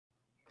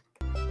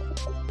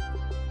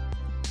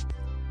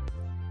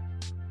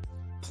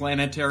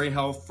Planetary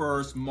Health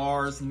First,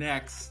 Mars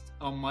Next,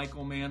 a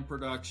Michael Mann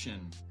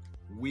production.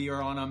 We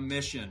are on a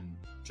mission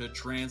to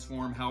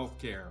transform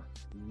healthcare,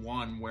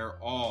 one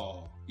where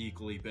all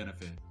equally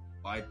benefit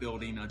by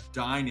building a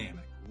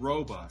dynamic,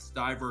 robust,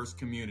 diverse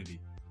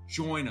community.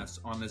 Join us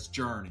on this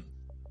journey.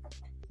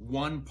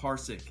 One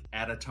parsec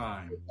at a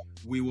time,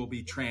 we will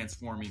be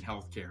transforming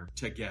healthcare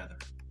together.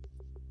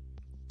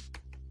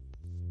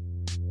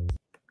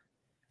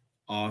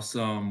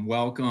 Awesome.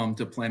 Welcome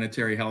to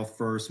Planetary Health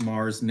First,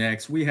 Mars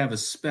Next. We have a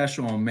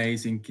special,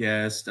 amazing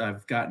guest.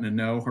 I've gotten to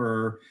know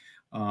her,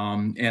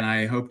 and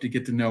I hope to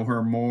get to know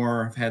her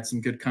more. I've had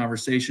some good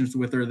conversations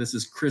with her. This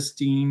is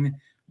Christine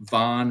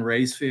von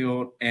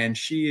Raesfeld, and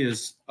she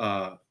is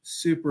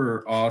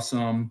super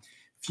awesome.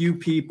 Few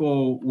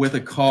people with a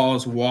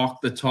cause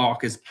walk the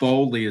talk as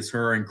boldly as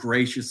her and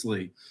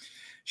graciously.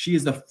 She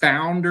is the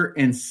founder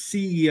and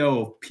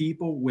CEO of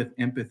People with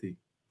Empathy.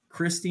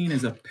 Christine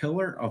is a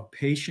pillar of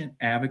patient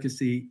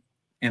advocacy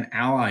and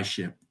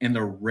allyship in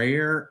the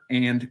rare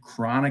and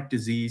chronic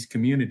disease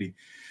community.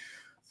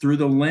 Through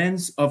the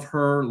lens of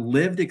her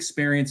lived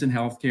experience in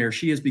healthcare,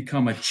 she has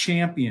become a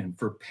champion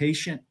for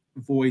patient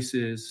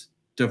voices,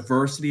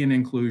 diversity and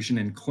inclusion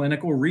in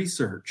clinical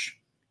research,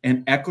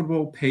 and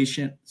equitable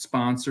patient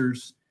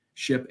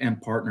sponsorship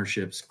and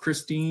partnerships.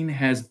 Christine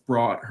has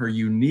brought her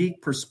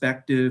unique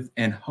perspective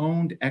and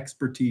honed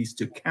expertise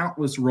to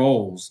countless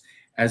roles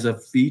as a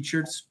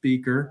featured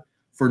speaker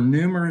for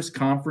numerous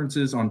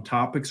conferences on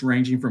topics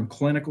ranging from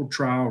clinical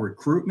trial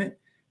recruitment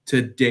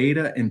to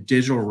data and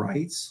digital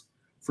rights.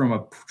 From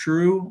a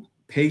true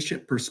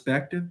patient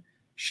perspective,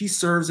 she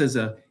serves as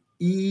a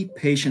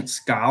e-patient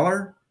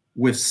scholar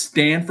with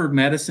Stanford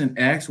Medicine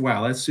X,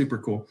 wow, that's super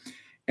cool,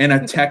 and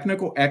a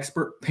technical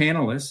expert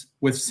panelist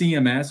with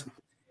CMS,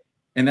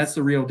 and that's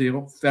the real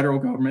deal, federal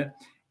government,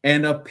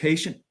 and a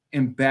patient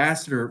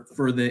ambassador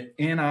for the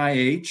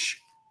NIH,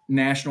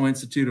 National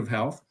Institute of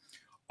Health,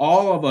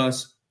 all of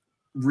us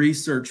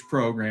research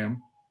program,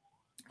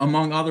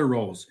 among other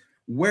roles.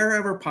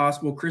 Wherever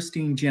possible,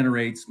 Christine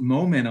generates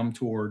momentum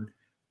toward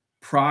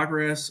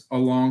progress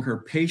along her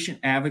patient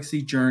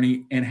advocacy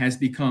journey and has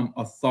become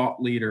a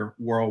thought leader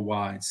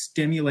worldwide,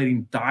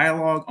 stimulating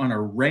dialogue on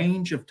a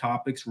range of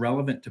topics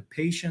relevant to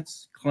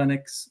patients,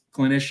 clinics,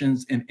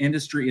 clinicians, and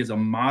industry as a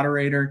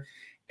moderator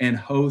and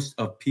host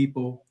of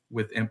People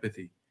with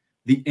Empathy,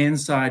 the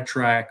inside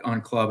track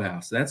on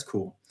Clubhouse. That's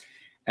cool.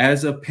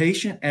 As a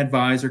patient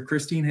advisor,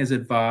 Christine has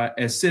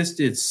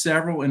assisted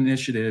several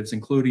initiatives,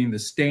 including the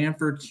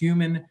Stanford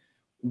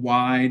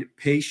Human-Wide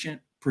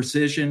Patient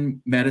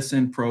Precision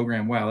Medicine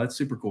Program. Wow, that's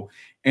super cool.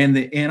 And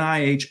the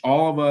NIH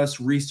All of Us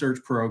Research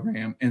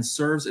Program, and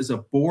serves as a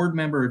board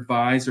member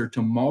advisor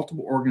to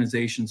multiple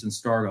organizations and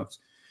startups.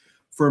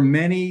 For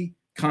many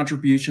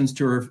contributions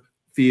to her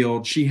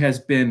field, she has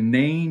been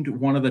named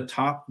one of the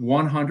top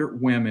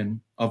 100 women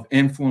of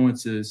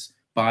influences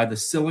by the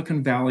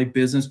Silicon Valley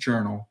Business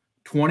Journal,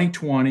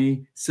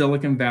 2020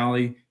 Silicon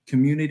Valley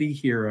Community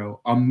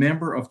Hero, a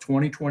member of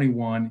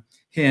 2021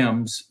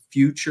 HIMSS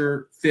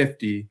Future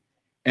 50,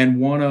 and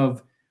one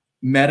of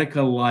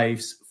Medica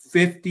Life's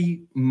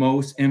 50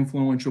 most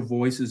influential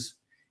voices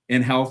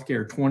in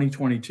healthcare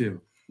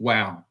 2022.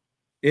 Wow.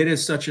 It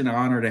is such an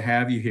honor to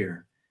have you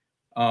here.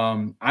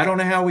 I don't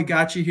know how we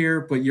got you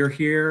here, but you're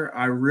here.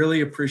 I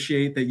really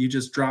appreciate that you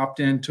just dropped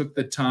in, took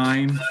the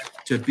time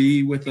to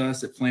be with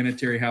us at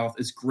Planetary Health.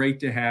 It's great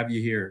to have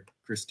you here,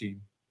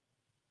 Christine.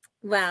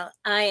 Well,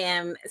 I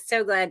am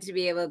so glad to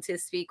be able to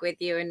speak with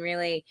you, and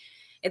really,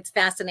 it's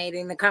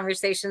fascinating the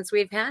conversations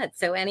we've had.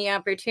 So any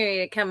opportunity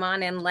to come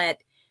on and let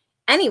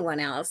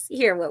anyone else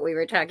hear what we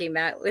were talking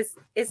about is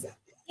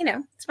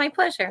it's my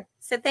pleasure.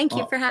 So thank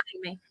you for having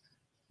me.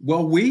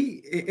 Well,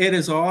 it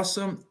is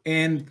awesome.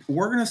 And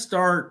we're going to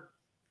start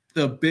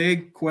the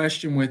big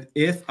question with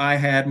if I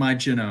had my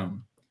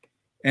genome.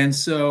 And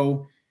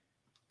so,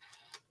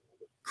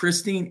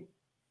 Christine,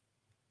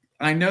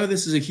 I know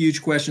this is a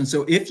huge question.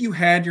 So if you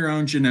had your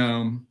own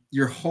genome,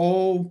 your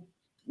whole,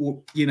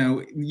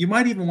 you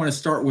might even want to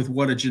start with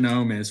what a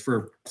genome is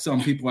for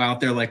some people out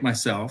there like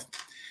myself.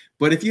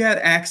 But if you had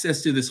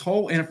access to this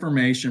whole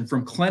information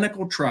from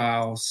clinical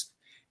trials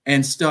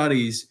and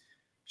studies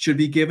should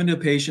be given to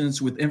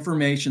patients with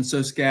information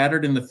so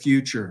scattered in the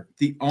future,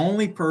 the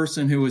only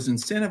person who is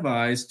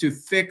incentivized to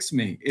fix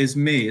me is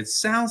me. It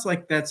sounds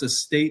like that's a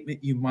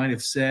statement you might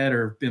have said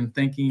or been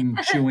thinking,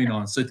 chewing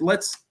on. So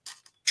let's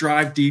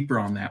drive deeper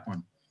on that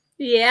one.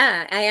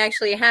 Yeah, I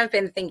actually have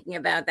been thinking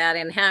about that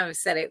and have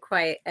said it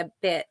quite a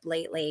bit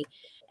lately.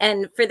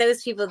 And for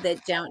those people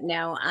that don't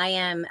know, I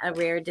am a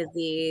rare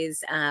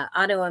disease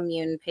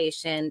autoimmune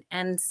patient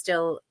and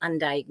still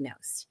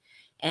undiagnosed.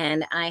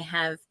 And I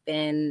have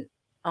been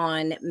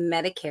on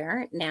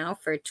Medicare now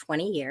for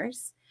 20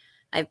 years.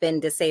 I've been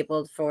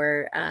disabled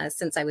for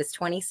since I was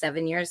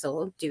 27 years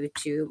old due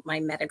to my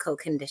medical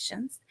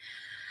conditions.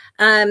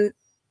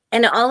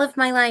 And all of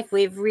my life,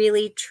 we've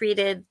really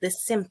treated the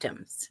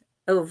symptoms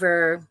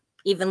over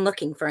even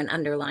looking for an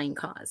underlying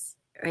cause,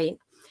 right?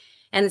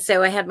 And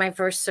so I had my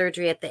first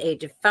surgery at the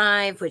age of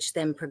 5, which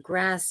then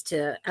progressed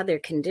to other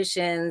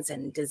conditions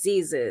and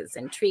diseases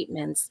and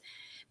treatments,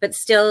 but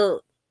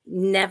still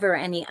never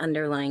any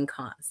underlying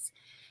cause.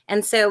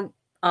 And so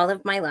all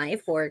of my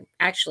life, or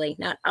actually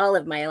not all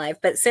of my life,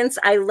 but since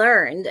I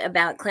learned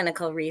about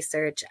clinical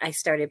research, I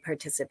started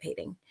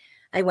participating.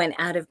 I went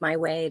out of my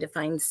way to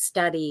find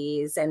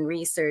studies and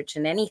research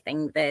and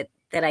anything that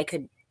I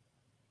could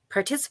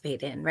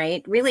participate in,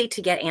 right? Really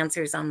to get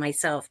answers on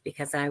myself,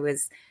 because I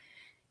was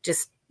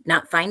just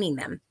not finding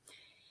them.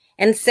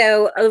 And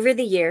so over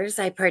the years,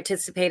 I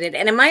participated.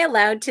 And am I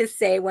allowed to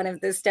say one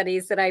of the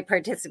studies that I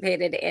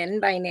participated in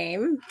by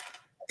name?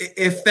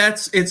 If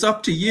it's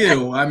up to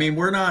you. I mean,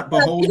 we're not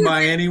beholden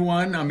by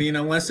anyone. I mean,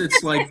 unless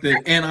it's like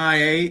the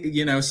NIA,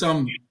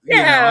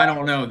 I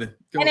don't know.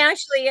 And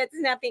actually, it's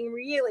nothing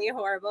really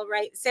horrible,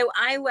 right? So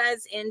I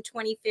was in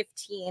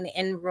 2015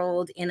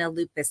 enrolled in a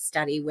lupus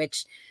study,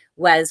 which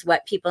was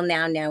what people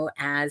now know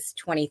as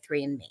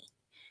 23andMe.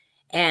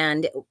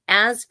 And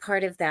as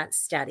part of that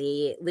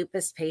study,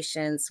 lupus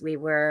patients, we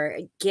were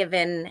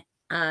given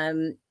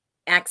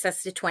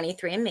access to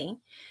 23andMe.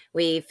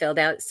 We filled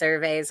out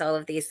surveys, all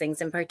of these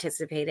things, and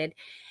participated.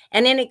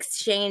 And in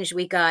exchange,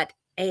 we got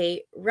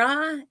a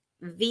raw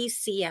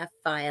VCF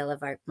file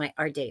of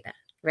our data,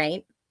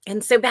 right?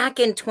 And so back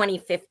in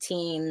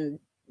 2015,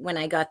 when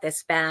I got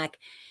this back,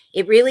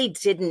 it really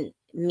didn't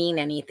mean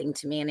anything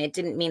to me. And it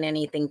didn't mean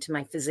anything to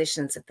my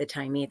physicians at the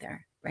time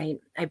either, right?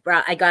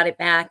 I got it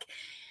back,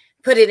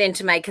 put it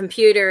into my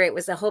computer. It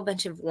was a whole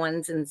bunch of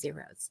ones and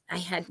zeros. I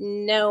had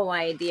no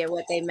idea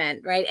what they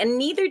meant, right? And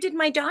neither did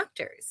my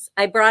doctors.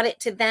 I brought it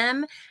to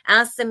them,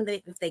 asked them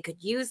if they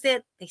could use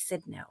it. They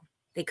said no.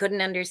 They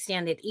couldn't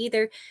understand it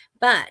either.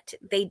 But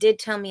they did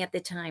tell me at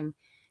the time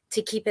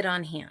to keep it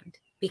on hand,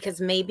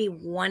 because maybe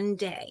one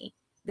day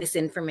this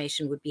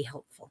information would be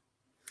helpful.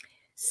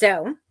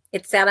 So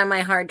it sat on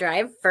my hard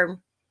drive for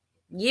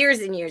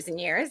years and years and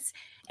years.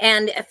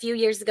 And a few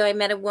years ago, I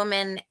met a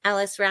woman,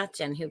 Alice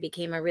Ratjen, who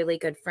became a really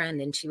good friend,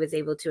 and she was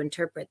able to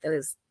interpret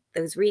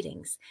those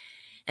readings.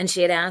 And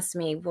she had asked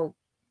me, well,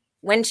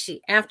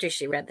 after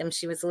she read them,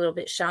 she was a little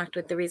bit shocked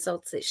with the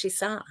results that she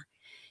saw.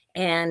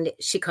 And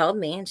she called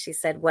me and she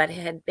said, what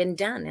had been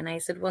done? And I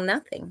said, well,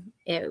 nothing.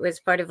 It was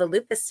part of a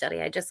lupus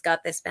study. I just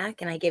got this back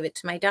and I gave it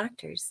to my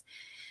doctors.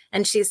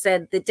 And she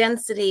said, the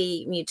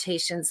density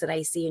mutations that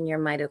I see in your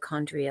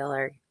mitochondrial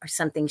are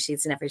something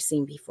she's never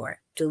seen before.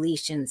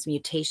 Deletions,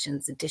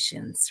 mutations,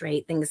 additions,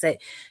 right? Things that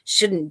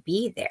shouldn't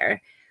be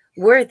there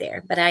were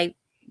there. But I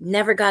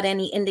never got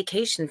any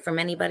indication from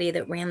anybody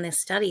that ran this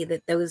study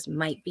that those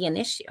might be an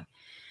issue.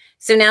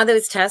 So now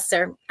those tests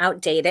are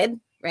outdated,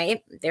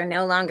 right? They're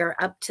no longer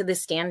up to the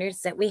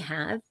standards that we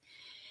have.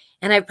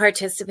 And I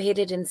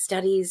participated in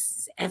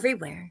studies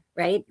everywhere,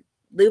 right?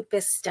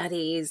 Lupus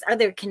studies,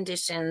 other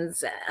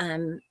conditions,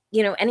 anything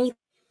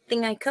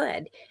I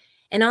could.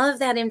 And all of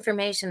that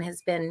information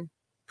has been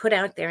put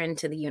out there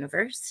into the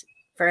universe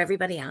for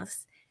everybody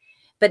else.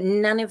 But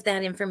none of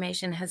that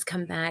information has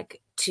come back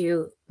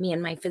to me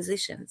and my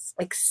physicians,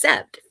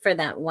 except for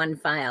that one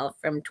file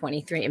from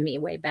 23andMe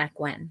way back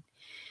when.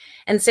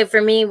 And so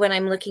for me, what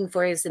I'm looking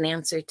for is an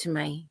answer to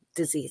my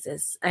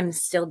diseases. I'm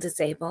still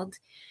disabled.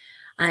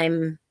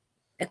 I'm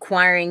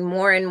acquiring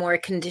more and more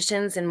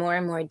conditions and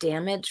more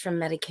damage from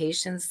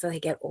medications as I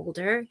get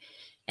older.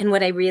 And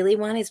what I really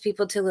want is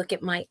people to look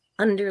at my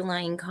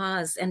underlying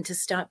cause and to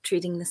stop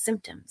treating the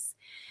symptoms.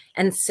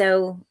 And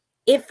so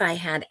if I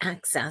had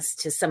access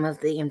to some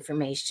of the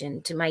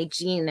information, to my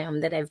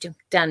genome that I've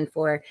done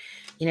for,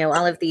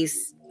 all of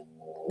these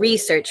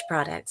research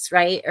products,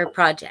 right, or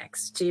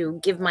projects, to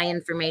give my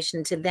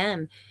information to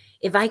them,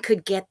 if I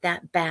could get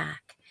that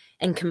back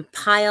and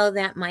compile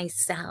that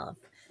myself,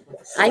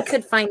 I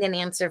could find an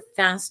answer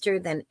faster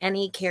than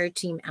any care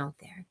team out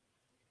there.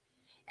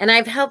 And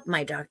I've helped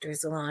my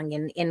doctors along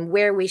in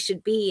where we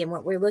should be and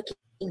what we're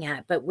looking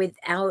at. But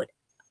without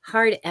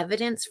hard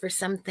evidence for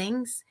some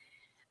things,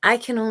 I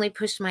can only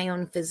push my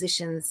own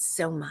physicians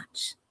so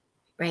much,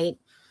 right?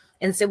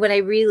 And so what I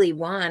really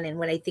want, and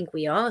what I think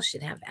we all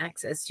should have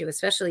access to,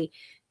 especially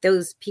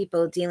those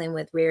people dealing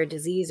with rare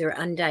disease or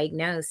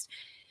undiagnosed,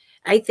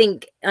 I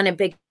think on a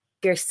bigger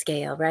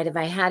scale, right? If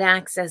I had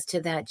access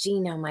to that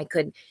genome, I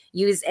could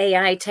use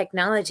AI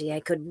technology. I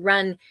could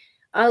run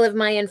all of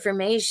my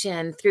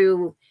information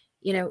through,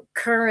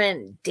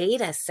 current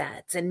data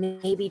sets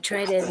and maybe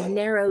try to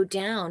narrow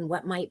down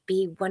what might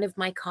be one of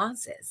my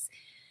causes.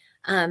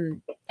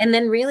 And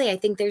then really, I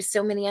think there's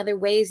so many other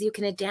ways you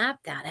can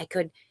adapt that.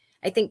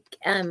 I think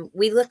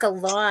we look a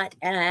lot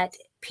at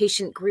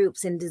patient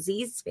groups and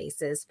disease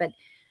spaces, but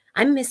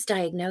I'm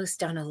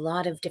misdiagnosed on a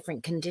lot of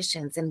different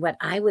conditions. And what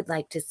I would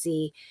like to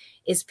see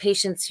is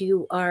patients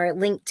who are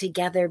linked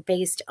together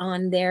based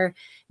on their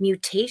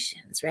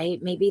mutations,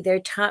 right? Maybe their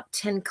top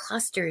 10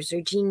 clusters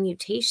or gene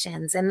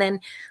mutations, and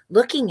then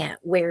looking at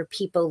where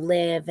people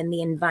live and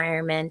the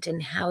environment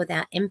and how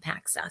that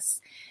impacts us.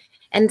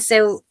 And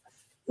so,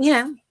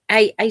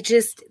 I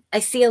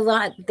see a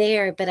lot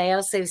there, but I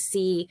also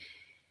see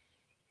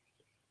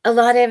a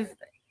lot of,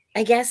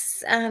 I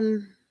guess,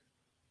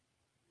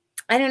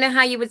 I don't know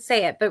how you would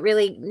say it, but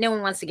really no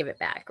one wants to give it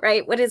back,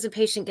 right? What is a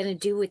patient going to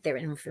do with their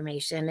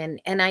information?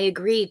 And I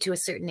agree to a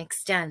certain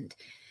extent.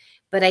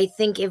 But I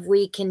think if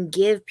we can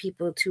give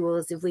people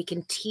tools, if we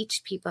can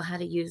teach people how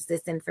to use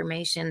this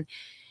information,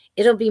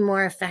 it'll be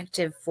more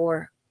effective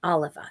for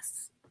all of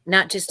us,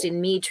 not just in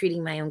me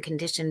treating my own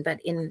condition, but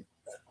in,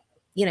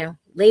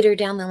 later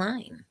down the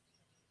line.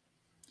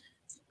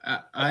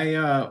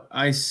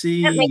 I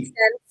see. That makes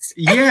sense.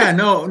 Yeah,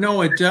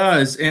 no, it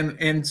does.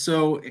 And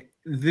so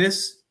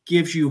this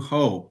gives you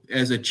hope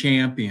as a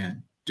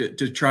champion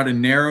to try to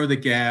narrow the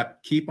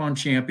gap, keep on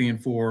champion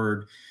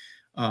forward,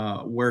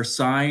 where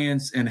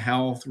science and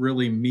health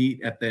really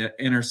meet at the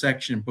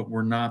intersection, but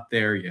we're not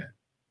there yet.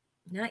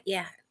 Not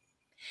yet.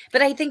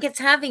 But I think it's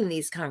having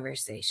these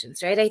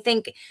conversations, right? I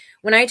think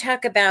when I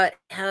talk about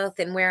health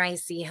and where I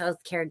see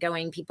healthcare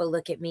going, people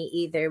look at me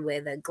either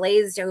with a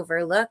glazed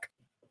over look.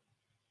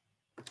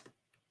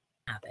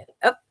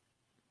 Oh,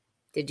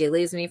 did you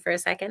lose me for a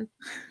second?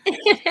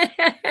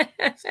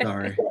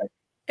 Sorry.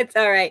 It's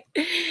all right.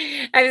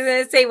 I was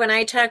going to say, when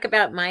I talk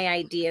about my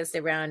ideas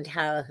around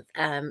health,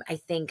 I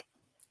think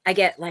I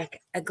get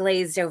like a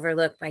glazed over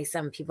look by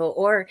some people,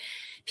 or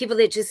people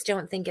that just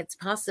don't think it's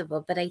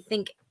possible. But I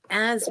think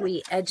as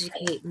we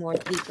educate more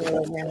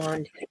people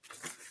around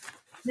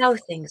how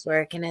things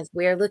work, and as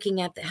we're looking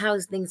at how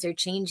things are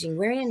changing,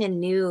 we're in a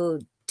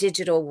new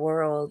digital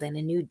world and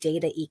a new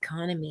data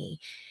economy.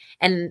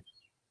 And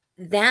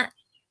that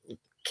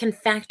can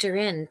factor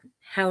in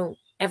how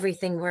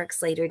everything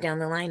works later down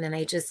the line. And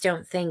I just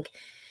don't think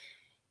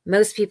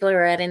most people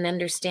are at an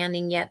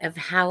understanding yet of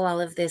how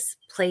all of this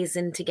plays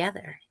in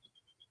together.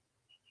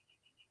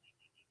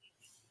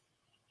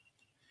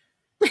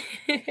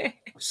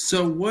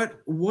 So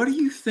what do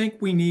you think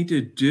we need to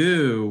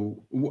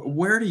do?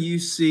 Where do you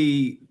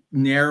see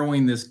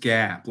narrowing this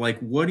gap? Like,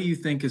 what do you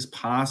think is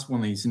possible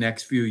in these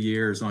next few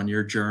years on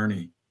your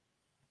journey?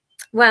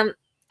 Well,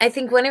 I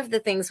think one of the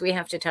things we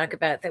have to talk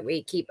about that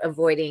we keep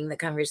avoiding the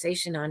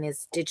conversation on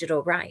is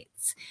digital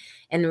rights,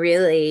 and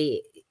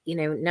really,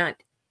 not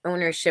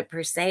ownership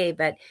per se,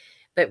 but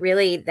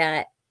really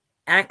that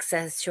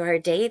access to our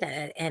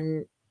data.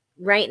 And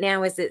right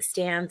now, as it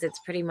stands, it's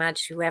pretty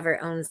much whoever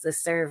owns the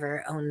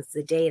server owns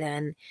the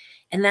data,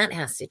 and that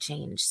has to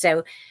change.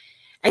 So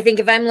I think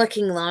if I'm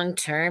looking long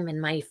term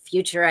and my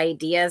future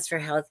ideas for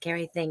healthcare,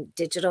 I think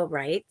digital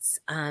rights.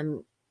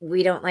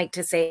 We don't like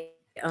to say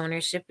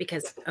ownership,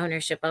 because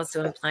ownership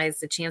also implies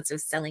the chance of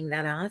selling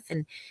that off,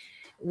 and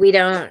we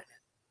don't,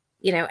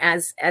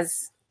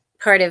 as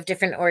part of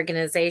different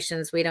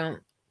organizations, we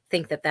don't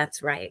think that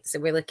that's right. So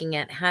we're looking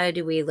at, how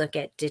do we look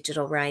at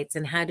digital rights,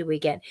 and how do we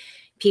get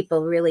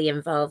people really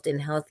involved in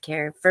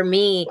healthcare? For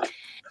me,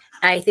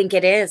 I think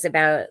it is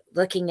about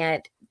looking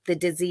at the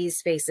disease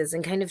spaces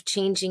and kind of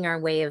changing our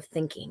way of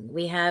thinking.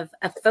 We have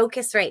a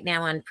focus right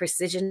now on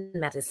precision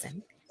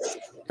medicine.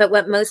 But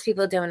what most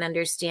people don't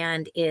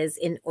understand is,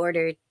 in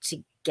order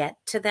to get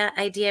to that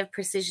idea of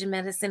precision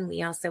medicine,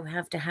 we also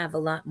have to have a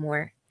lot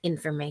more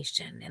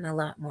information and a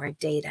lot more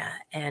data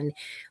and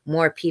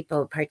more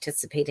people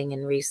participating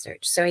in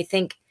research. So I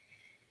think,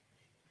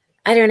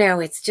 I don't know,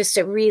 it's just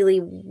a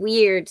really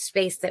weird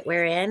space that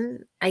we're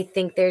in. I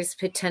think there's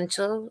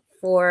potential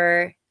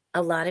for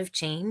a lot of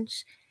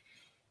change.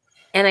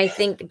 And I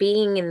think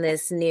being in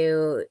this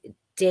new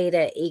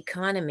data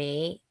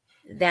economy,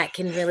 that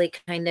can really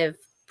kind of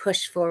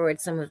push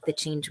forward some of the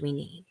change we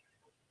need.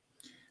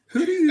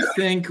 Who do you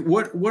think,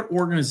 what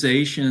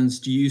organizations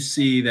do you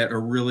see that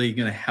are really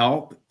going to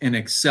help and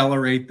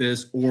accelerate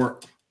this, or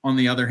on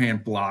the other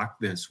hand, block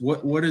this?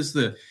 What is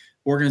the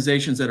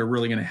organizations that are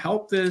really going to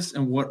help this,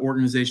 and what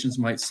organizations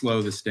might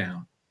slow this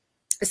down?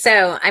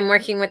 So I'm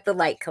working with the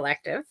Light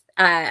Collective.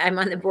 I'm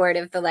on the board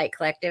of the Light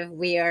Collective.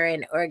 We are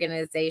an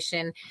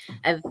organization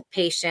of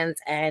patients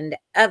and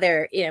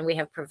other, we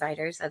have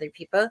providers, other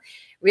people,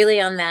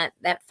 really on that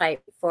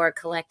fight for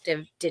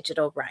collective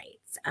digital rights.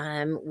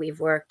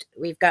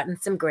 We've gotten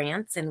some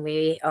grants, and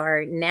we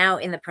are now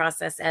in the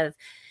process of,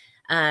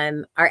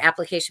 our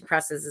application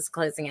process is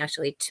closing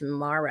actually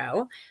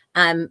tomorrow.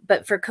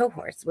 But for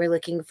cohorts, we're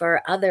looking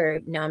for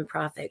other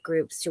nonprofit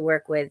groups to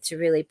work with to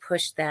really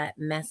push that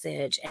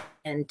message,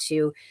 and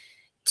to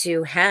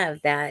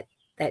have that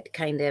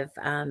kind of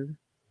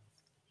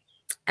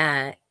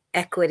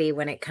equity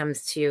when it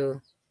comes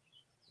to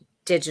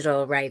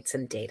digital rights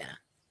and data.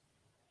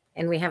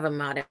 And we have a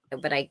motto,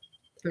 but I'm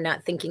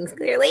not thinking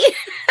clearly.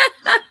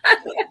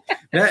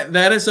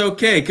 That is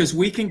okay, because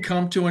we can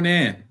come to an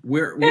end.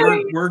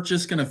 We're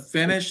just going to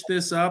finish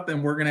this up,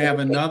 and we're going to have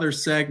another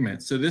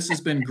segment. So this has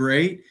been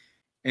great.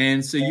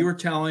 And so you were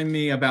telling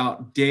me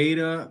about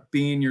data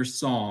being your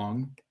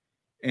song,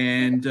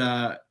 and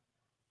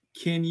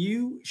can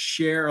you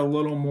share a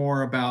little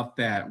more about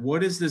that?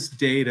 What is this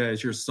data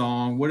as your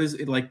song? What is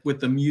it like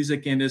with the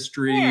music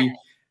industry? Yeah.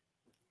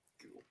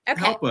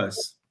 Okay. Help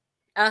us.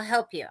 I'll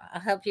help you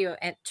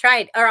and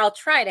I'll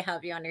try to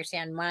help you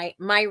understand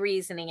my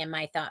reasoning and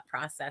my thought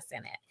process in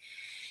it.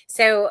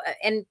 So,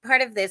 and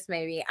part of this,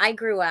 maybe I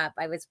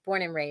was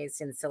born and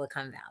raised in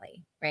Silicon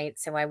Valley, right?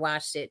 So I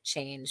watched it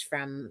change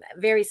from a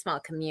very small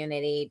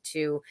community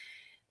to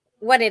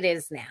what it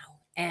is now.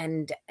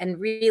 And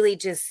really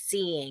just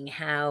seeing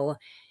how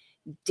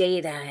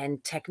data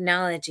and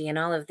technology and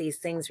all of these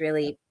things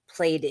really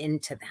played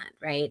into that,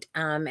 right?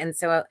 And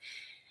so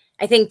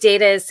I think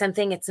data is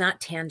something, it's not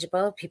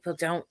tangible. People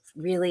don't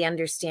really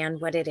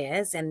understand what it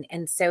is.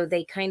 And so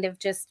they kind of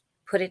just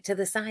put it to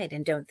the side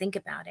and don't think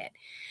about it.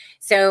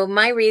 So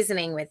my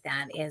reasoning with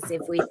that is,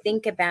 if we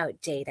think about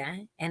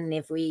data and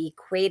if we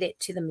equate it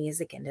to the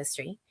music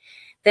industry,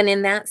 then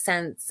in that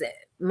sense,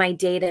 my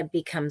data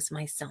becomes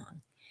my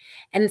song.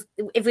 And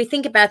if we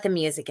think about the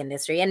music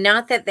industry, and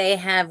not that they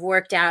have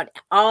worked out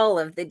all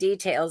of the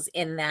details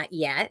in that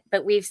yet,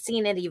 but we've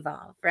seen it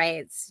evolve,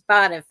 right?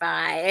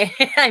 Spotify.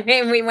 I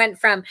mean, we went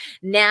from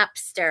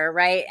Napster,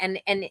 right? And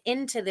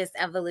into this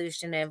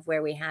evolution of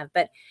where we have.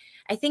 But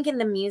I think in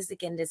the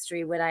music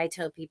industry, what I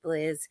tell people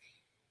is,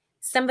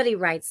 somebody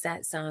writes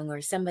that song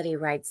or somebody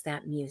writes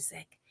that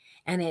music,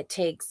 and it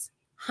takes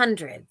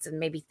hundreds and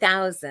maybe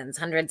thousands,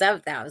 hundreds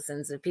of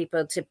thousands of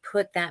people to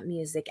put that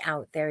music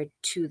out there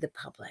to the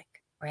public,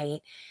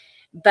 right?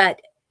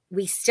 But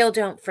we still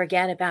don't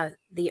forget about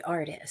the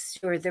artist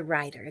or the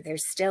writer.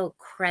 There's still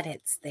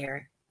credits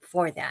there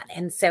for that.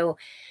 And so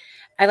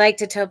I like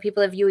to tell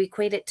people, if you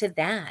equate it to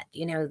that,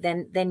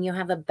 then you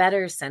have a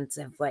better sense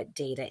of what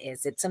data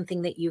is. It's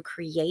something that you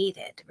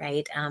created,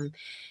 right?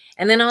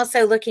 And then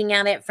also looking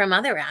at it from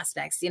other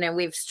aspects.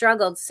 We've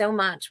struggled so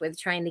much with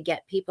trying to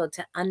get people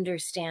to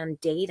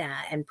understand data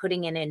and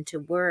putting it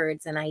into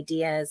words and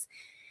ideas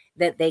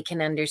that they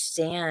can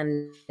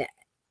understand.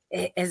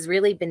 It has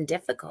really been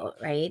difficult,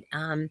 right?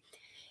 And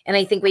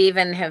I think we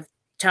even have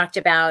talked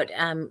about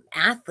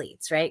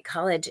athletes, right?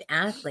 College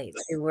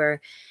athletes who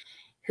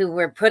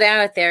were put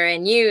out there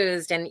and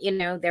used, and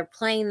they're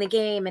playing the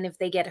game, and if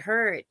they get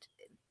hurt,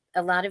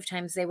 a lot of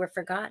times they were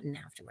forgotten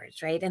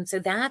afterwards, right? And so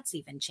that's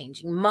even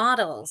changing.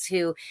 Models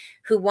who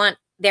want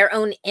their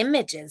own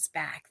images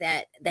back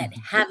that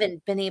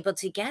haven't been able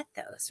to get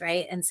those,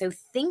 right? And so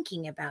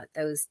thinking about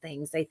those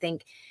things, I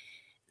think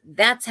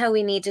that's how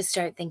we need to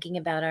start thinking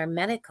about our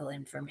medical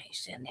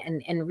information,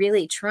 and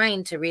really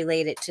trying to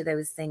relate it to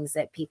those things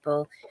that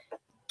people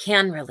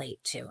can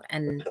relate to.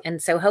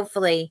 And so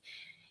hopefully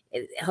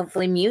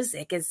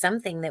music is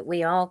something that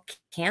we all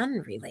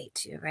can relate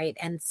to, right?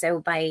 And so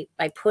by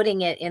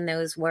putting it in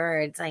those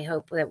words, I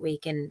hope that we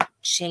can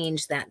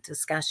change that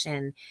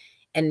discussion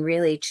and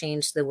really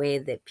change the way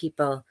that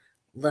people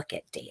look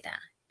at data.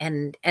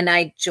 And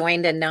I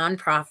joined a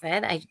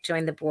nonprofit. I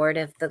joined the board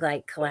of the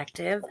Light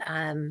Collective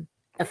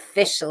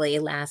officially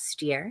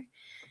last year.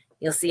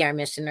 You'll see our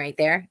mission right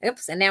there.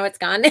 Oops, and now it's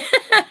gone.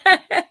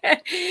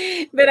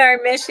 But our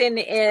mission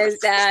is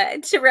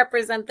to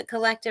represent the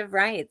collective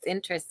rights,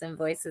 interests, and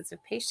voices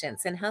of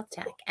patients in health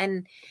tech.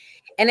 And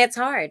it's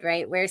hard,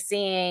 right? We're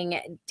seeing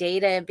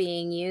data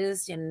being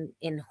used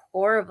in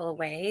horrible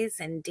ways,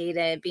 and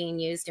data being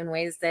used in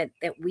ways that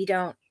we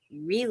don't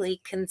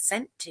really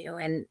consent to.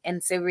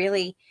 And so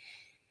really,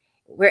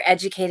 we're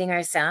educating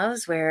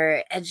ourselves,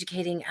 we're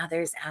educating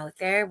others out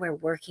there, we're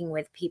working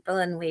with people,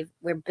 and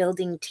we're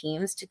building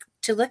teams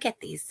to look at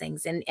these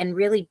things and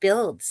really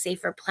build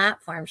safer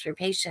platforms for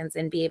patients,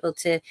 and be able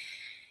to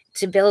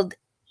build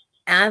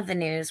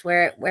avenues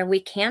where we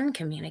can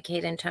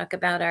communicate and talk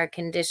about our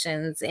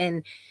conditions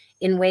in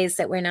ways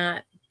that we're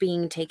not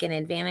being taken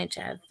advantage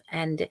of.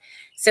 And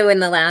so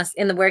in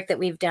the work that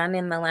we've done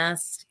in the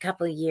last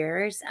couple of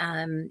years,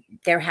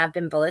 there have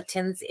been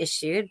bulletins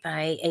issued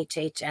by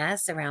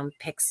HHS around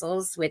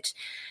pixels, which,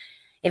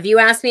 if you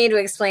ask me to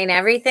explain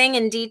everything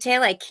in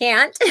detail, I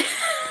can't.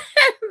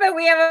 But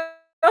we have a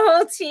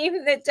whole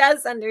team that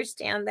does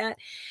understand that.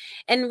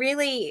 And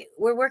really,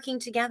 we're working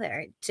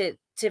together to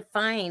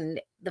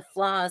find the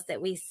flaws that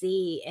we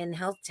see in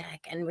health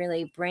tech, and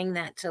really bring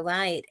that to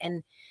light,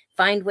 and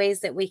find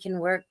ways that we can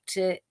work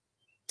to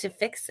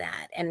fix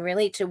that, and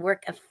really to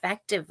work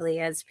effectively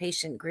as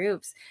patient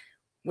groups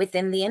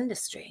within the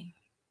industry.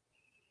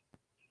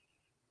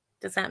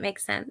 Does that make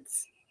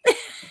sense?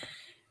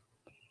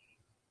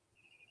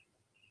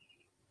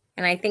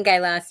 And I think I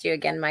lost you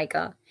again,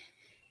 Michael.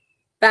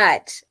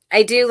 But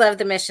I do love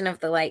the mission of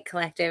the Light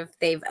Collective.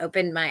 They've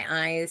opened my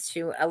eyes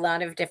to a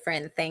lot of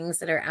different things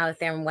that are out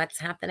there, and what's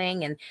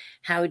happening, and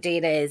how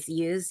data is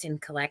used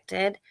and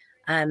collected.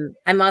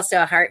 I'm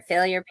also a heart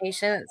failure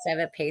patient, so I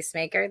have a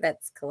pacemaker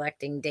that's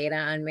collecting data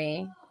on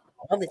me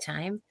all the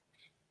time.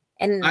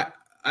 And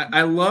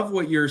I love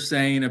what you're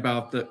saying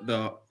about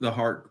the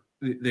heart,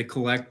 the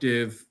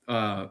collective,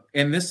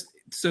 and this.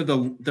 So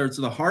there's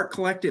the Heart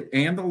Collective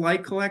and the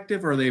Light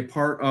Collective. Are they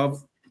part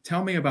of?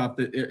 Tell me about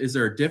is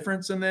there a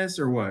difference in this,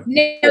 or what?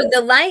 No,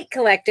 the Light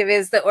Collective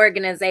is the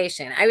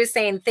organization. I was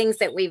saying things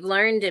that we've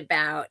learned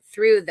about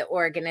through the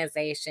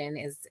organization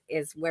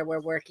is where we're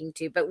working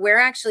to, but we're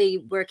actually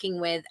working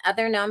with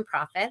other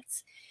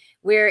nonprofits.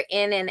 We're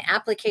in an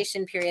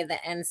application period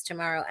that ends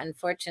tomorrow,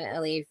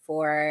 unfortunately,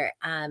 for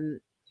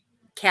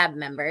CAB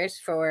members,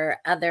 for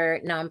other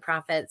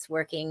nonprofits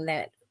working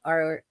that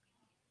are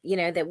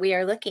that we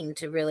are looking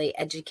to really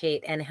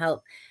educate and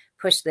help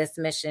push this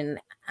mission,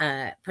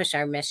 push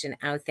our mission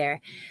out there.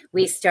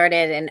 We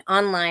started an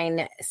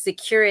online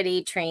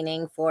security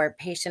training for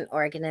patient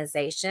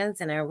organizations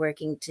and are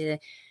working to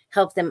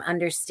help them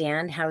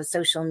understand how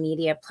social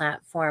media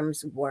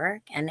platforms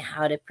work and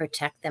how to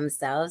protect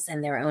themselves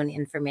and their own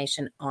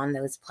information on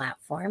those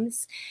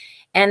platforms.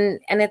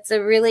 And it's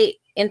a really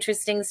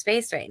interesting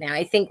space right now.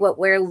 I think what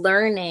we're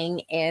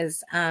learning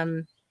is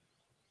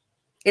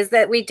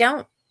that we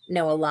don't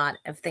know a lot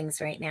of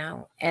things right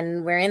now.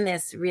 And we're in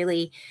this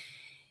really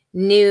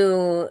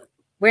we're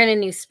in a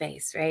new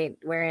space, right?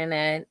 We're in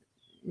a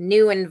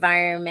new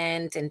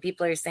environment, and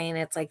people are saying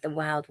it's like the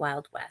wild,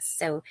 wild west.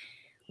 So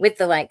with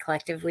the Light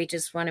Collective, we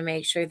just want to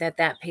make sure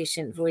that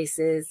patient voice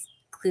is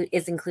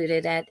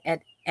included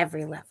at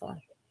every level.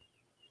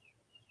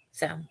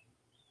 So,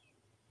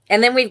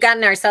 and then we've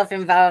gotten ourselves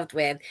involved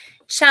with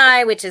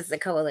CHAI, which is the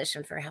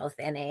Coalition for Health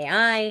and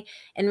AI,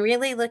 and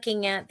really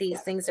looking at these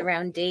things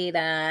around data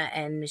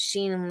and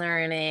machine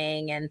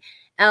learning and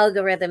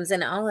algorithms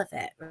and all of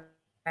it,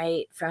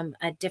 right, from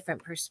a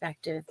different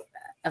perspective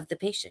of the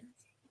patient.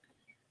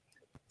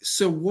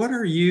 So what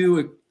are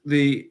you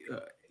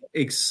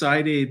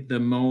excited the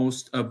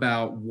most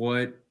about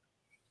what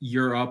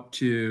you're up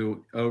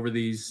to over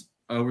this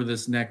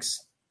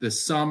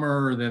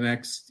summer, the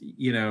next,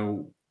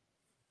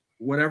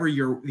 whatever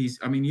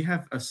you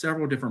have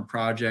several different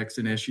projects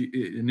and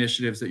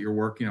initiatives that you're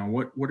working on.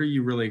 What are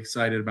you really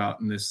excited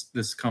about in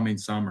this coming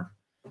summer?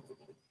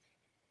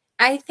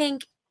 I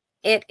think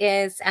it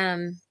is,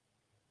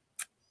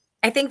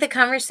 I think the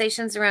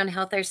conversations around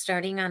health are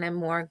starting on a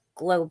more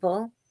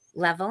global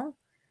level,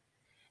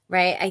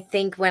 right? I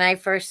think when I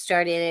first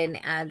started in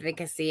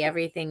advocacy,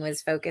 everything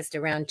was focused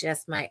around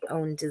just my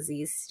own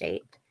disease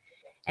state.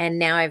 And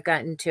now I've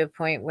gotten to a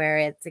point where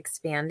it's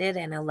expanded,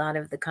 and a lot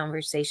of the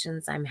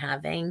conversations I'm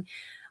having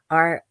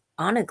are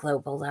on a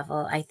global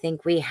level. I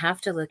think we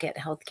have to look at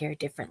healthcare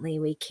differently.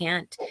 We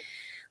can't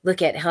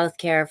look at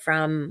healthcare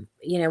from,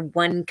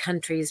 one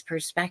country's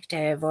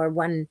perspective or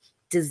one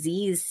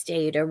disease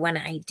state or one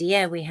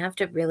idea. We have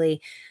to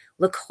really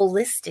look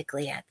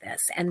holistically at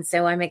this. And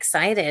so I'm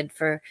excited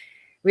for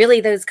really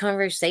those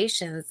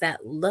conversations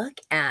that look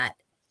at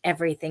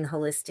everything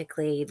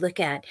holistically, look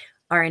at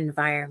our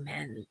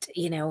environment,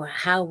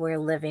 how we're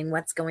living,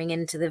 what's going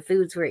into the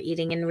foods we're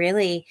eating, and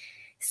really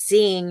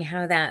seeing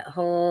how that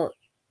whole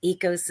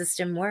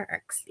ecosystem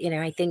works.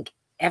 I think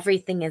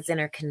everything is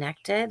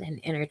interconnected and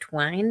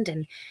intertwined,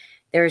 and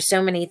there are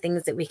so many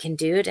things that we can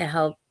do to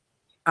help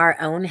our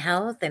own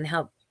health and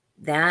help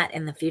that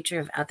and the future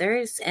of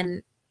others.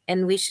 And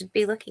we should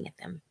be looking at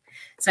them.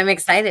 So I'm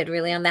excited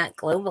really on that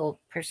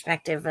global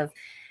perspective of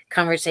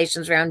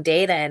conversations around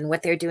data and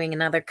what they're doing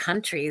in other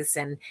countries,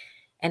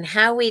 and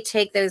how we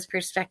take those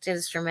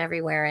perspectives from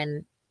everywhere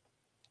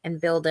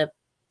and build a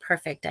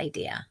perfect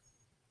idea.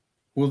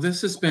 Well,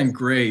 this has been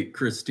great,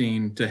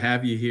 Christine, to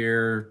have you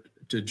here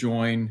to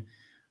join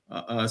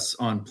us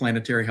on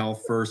Planetary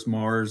Health First,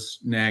 Mars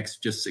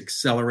Next, just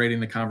accelerating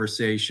the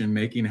conversation,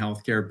 making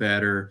healthcare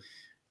better.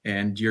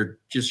 And you're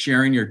just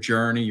sharing your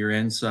journey, your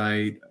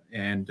insight.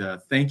 And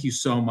thank you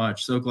so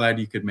much. So glad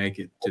you could make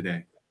it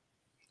today.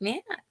 Yeah,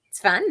 it's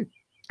fun.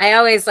 I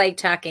always like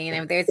talking.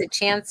 And if there's a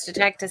chance to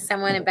talk to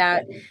someone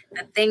about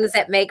the things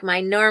that make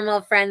my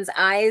normal friends'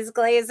 eyes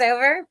glaze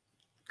over,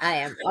 I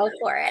am all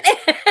for it.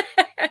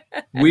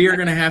 We are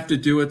going to have to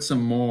do it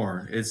some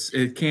more.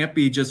 It can't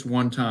be just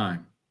one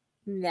time.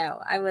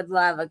 No, I would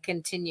love a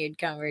continued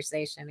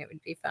conversation. It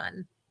would be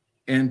fun.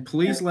 And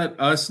please let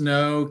us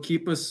know,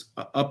 keep us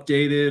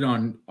updated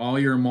on all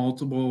your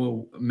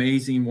multiple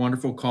amazing,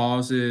 wonderful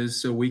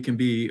causes so we can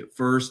be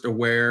first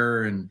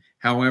aware and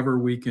however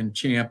we can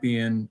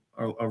champion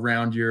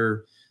around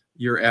your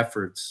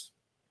efforts.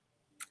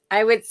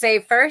 I would say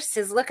first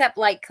is look up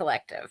Light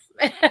Collective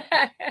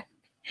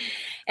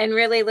and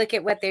really look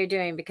at what they're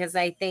doing, because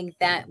I think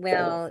that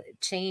will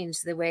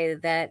change the way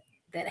that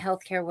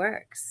healthcare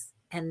works.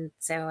 And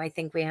so I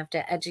think we have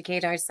to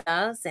educate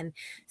ourselves and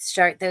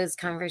start those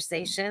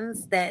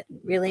conversations that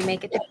really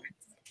make a difference.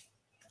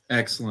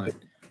 Excellent.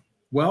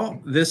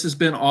 Well, this has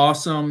been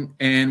awesome.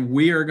 And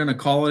we are going to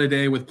call it a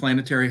day with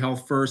Planetary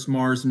Health First,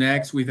 Mars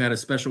Next. We've had a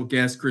special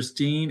guest,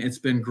 Christine. It's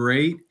been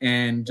great.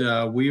 And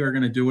we are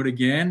going to do it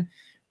again.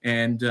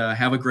 And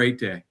have a great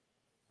day.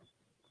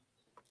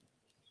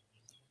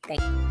 Thank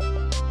you.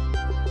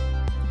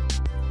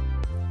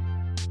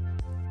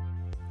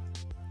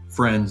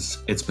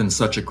 Friends, it's been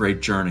such a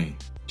great journey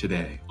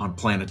today on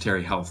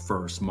Planetary Health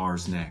First,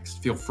 Mars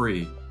Next. Feel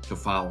free to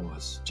follow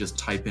us. Just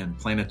type in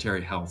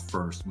Planetary Health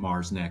First,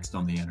 Mars Next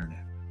on the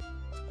internet.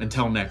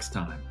 Until next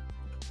time.